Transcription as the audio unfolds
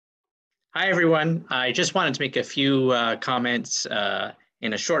Hi, everyone. I just wanted to make a few comments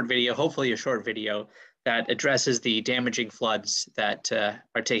in a short video, hopefully a short video, that addresses the damaging floods that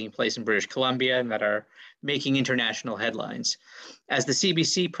are taking place in British Columbia and that are making international headlines. As the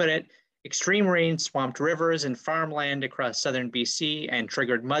CBC put it, extreme rain swamped rivers and farmland across southern BC and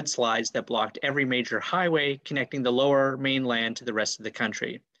triggered mudslides that blocked every major highway connecting the lower mainland to the rest of the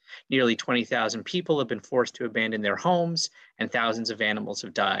country. Nearly 20,000 people have been forced to abandon their homes and thousands of animals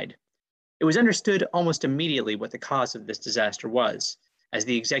have died. It was understood almost immediately what the cause of this disaster was. As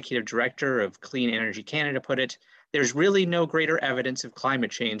the executive director of Clean Energy Canada put it, there's really no greater evidence of climate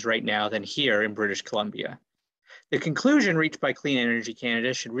change right now than here in British Columbia. The conclusion reached by Clean Energy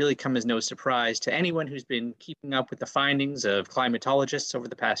Canada should really come as no surprise to anyone who's been keeping up with the findings of climatologists over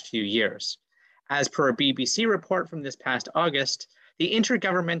the past few years. As per a BBC report from this past August, the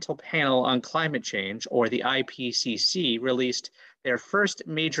Intergovernmental Panel on Climate Change, or the IPCC, released their first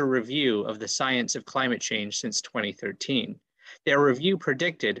major review of the science of climate change since 2013. Their review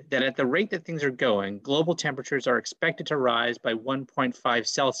predicted that at the rate that things are going, global temperatures are expected to rise by 1.5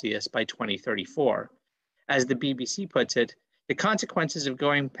 Celsius by 2034. As the BBC puts it, the consequences of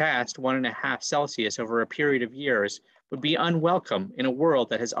going past 1.5 Celsius over a period of years would be unwelcome in a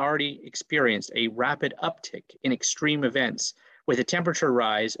world that has already experienced a rapid uptick in extreme events with a temperature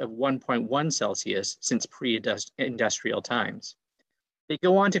rise of 1.1 Celsius since pre-industrial times. They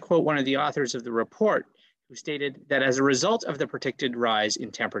go on to quote one of the authors of the report, who stated that as a result of the predicted rise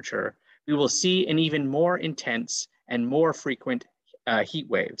in temperature, we will see an even more intense and more frequent heat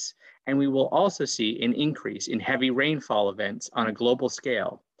waves, and we will also see an increase in heavy rainfall events on a global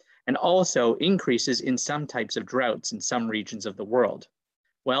scale, and also increases in some types of droughts in some regions of the world.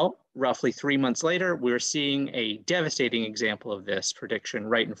 Well, roughly 3 months later, we're seeing a devastating example of this prediction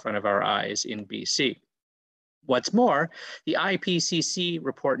right in front of our eyes in BC. What's more, the IPCC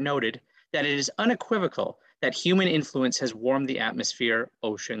report noted that it is unequivocal that human influence has warmed the atmosphere,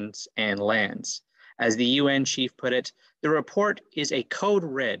 oceans, and lands. As the UN chief put it, the report is a code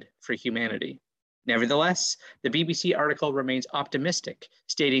red for humanity. Nevertheless, the BBC article remains optimistic,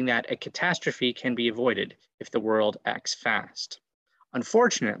 stating that a catastrophe can be avoided if the world acts fast.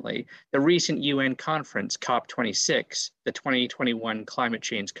 Unfortunately, the recent UN conference, COP26, the 2021 climate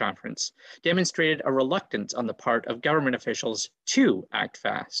change conference, demonstrated a reluctance on the part of government officials to act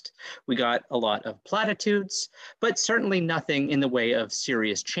fast. We got a lot of platitudes, but certainly nothing in the way of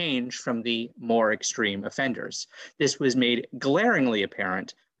serious change from the more extreme offenders. This was made glaringly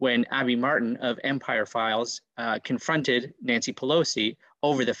apparent when Abby Martin of Empire Files confronted Nancy Pelosi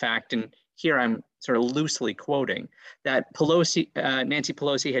over the fact, and here I'm sort of loosely quoting, that Nancy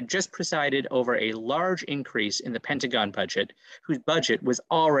Pelosi had just presided over a large increase in the Pentagon budget, whose budget was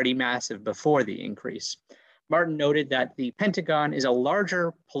already massive before the increase. Martin noted that the Pentagon is a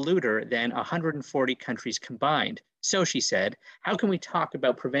larger polluter than 140 countries combined. So she said, how can we talk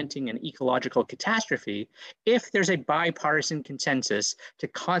about preventing an ecological catastrophe if there's a bipartisan consensus to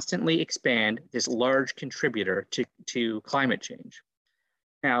constantly expand this large contributor to climate change?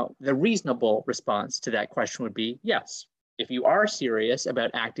 Now, the reasonable response to that question would be yes. If you are serious about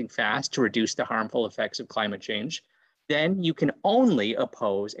acting fast to reduce the harmful effects of climate change, then you can only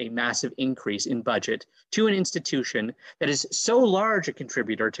oppose a massive increase in budget to an institution that is so large a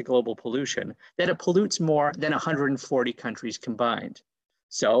contributor to global pollution that it pollutes more than 140 countries combined.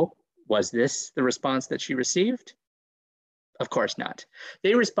 So, was this the response that she received? Of course not.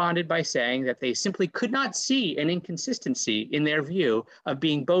 They responded by saying that they simply could not see an inconsistency in their view of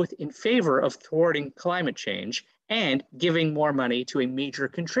being both in favor of thwarting climate change and giving more money to a major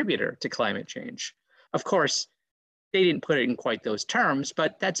contributor to climate change. Of course, they didn't put it in quite those terms,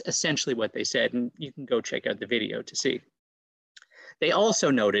 but that's essentially what they said, and you can go check out the video to see. They also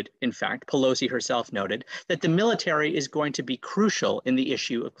noted, in fact, Pelosi herself noted, that the military is going to be crucial in the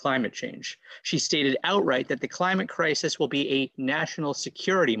issue of climate change. She stated outright that the climate crisis will be a national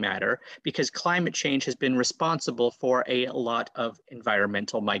security matter because climate change has been responsible for a lot of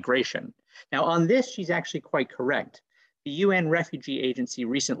environmental migration. Now, on this, she's actually quite correct. The UN Refugee Agency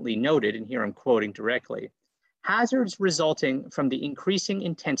recently noted, and here I'm quoting directly, hazards resulting from the increasing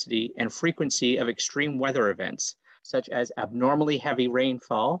intensity and frequency of extreme weather events, such as abnormally heavy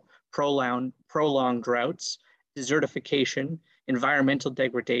rainfall, prolonged droughts, desertification, environmental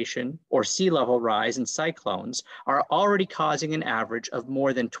degradation, or sea level rise and cyclones, are already causing an average of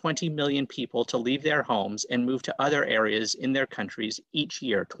more than 20 million people to leave their homes and move to other areas in their countries each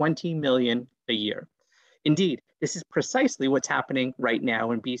year, 20 million a year. Indeed, this is precisely what's happening right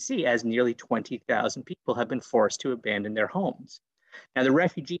now in BC, as nearly 20,000 people have been forced to abandon their homes. Now, the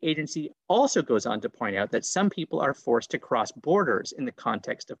Refugee Agency also goes on to point out that some people are forced to cross borders in the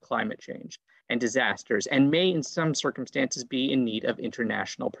context of climate change and disasters, and may in some circumstances be in need of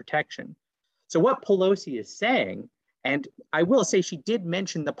international protection. So what Pelosi is saying, and I will say she did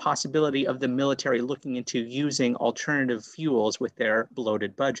mention the possibility of the military looking into using alternative fuels with their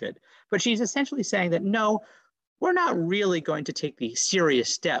bloated budget, but she's essentially saying that no, we're not really going to take the serious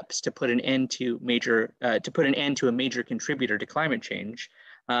steps to put an end to a major contributor to climate change,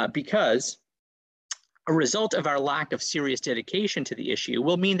 because a result of our lack of serious dedication to the issue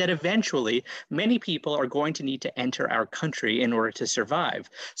will mean that eventually many people are going to need to enter our country in order to survive.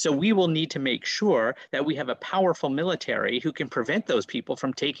 So we will need to make sure that we have a powerful military who can prevent those people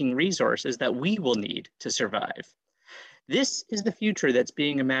from taking resources that we will need to survive. This is the future that's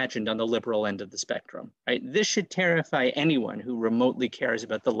being imagined on the liberal end of the spectrum, right? This should terrify anyone who remotely cares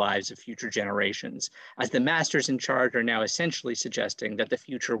about the lives of future generations, as the masters in charge are now essentially suggesting that the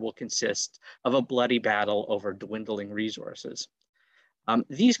future will consist of a bloody battle over dwindling resources.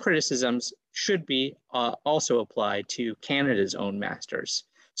 These criticisms should be also applied to Canada's own masters.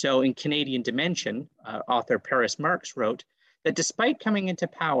 So in Canadian Dimension, author Paris Marx wrote that despite coming into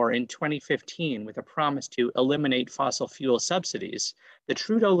power in 2015 with a promise to eliminate fossil fuel subsidies, the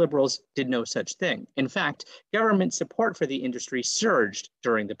Trudeau Liberals did no such thing. In fact, government support for the industry surged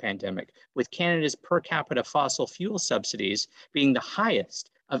during the pandemic, with Canada's per capita fossil fuel subsidies being the highest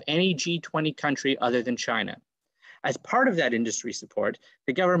of any G20 country other than China. As part of that industry support,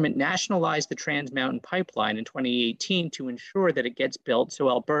 the government nationalized the Trans Mountain Pipeline in 2018 to ensure that it gets built so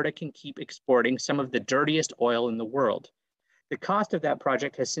Alberta can keep exporting some of the dirtiest oil in the world. The cost of that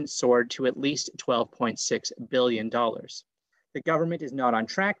project has since soared to at least $12.6 billion. The government is not on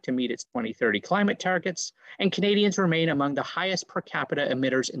track to meet its 2030 climate targets, and Canadians remain among the highest per capita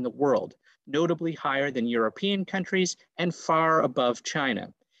emitters in the world, notably higher than European countries and far above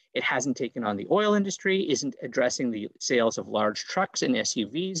China. It hasn't taken on the oil industry, isn't addressing the sales of large trucks and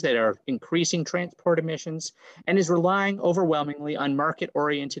SUVs that are increasing transport emissions, and is relying overwhelmingly on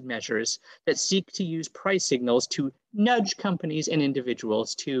market-oriented measures that seek to use price signals to nudge companies and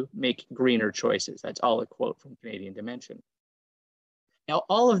individuals to make greener choices. That's all a quote from Canadian Dimension. Now,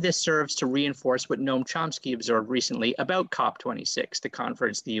 all of this serves to reinforce what Noam Chomsky observed recently about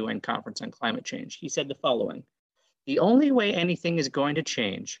COP26, the UN Conference on Climate Change. He said the following: "The only way anything is going to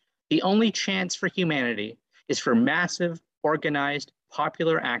change, the only chance for humanity, is for massive, organized,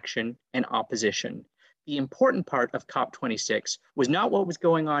 popular action and opposition. The important part of COP26 was not what was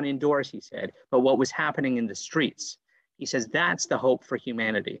going on indoors," he said, "but what was happening in the streets." He says that's the hope for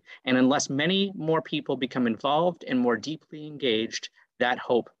humanity. And unless many more people become involved and more deeply engaged, that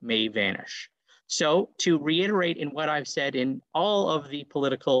hope may vanish. So to reiterate in what I've said in all of the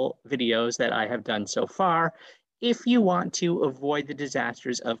political videos that I have done so far, if you want to avoid the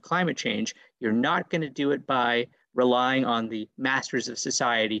disasters of climate change, you're not going to do it by relying on the masters of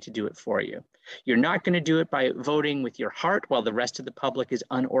society to do it for you. You're not going to do it by voting with your heart while the rest of the public is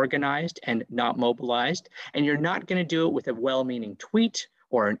unorganized and not mobilized. And you're not going to do it with a well-meaning tweet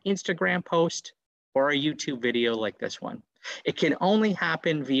or an Instagram post or a YouTube video like this one. It can only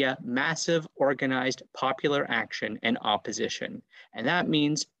happen via massive, organized, popular action and opposition. And that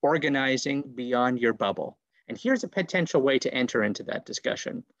means organizing beyond your bubble. And here's a potential way to enter into that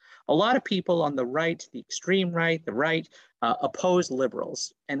discussion. A lot of people on the right, the extreme right, the right, oppose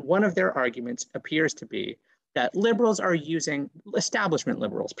liberals. And one of their arguments appears to be that liberals are using, establishment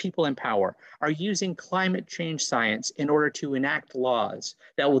liberals, people in power, are using climate change science in order to enact laws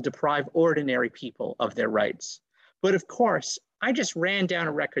that will deprive ordinary people of their rights. But of course, I just ran down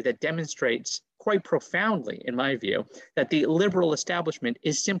a record that demonstrates quite profoundly, in my view, that the liberal establishment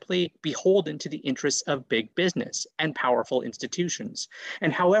is simply beholden to the interests of big business and powerful institutions.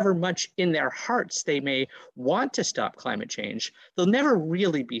 And however much in their hearts they may want to stop climate change, they'll never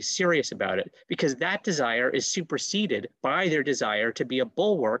really be serious about it because that desire is superseded by their desire to be a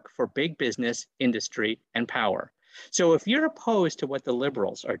bulwark for big business, industry, and power. So if you're opposed to what the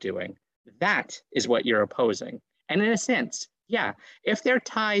liberals are doing, that is what you're opposing. And in a sense, yeah, if their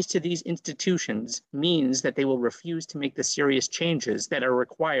ties to these institutions means that they will refuse to make the serious changes that are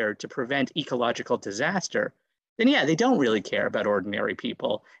required to prevent ecological disaster, then yeah, they don't really care about ordinary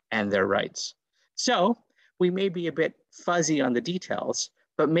people and their rights. So we may be a bit fuzzy on the details,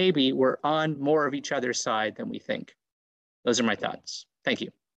 but maybe we're on more of each other's side than we think. Those are my thoughts. Thank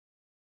you.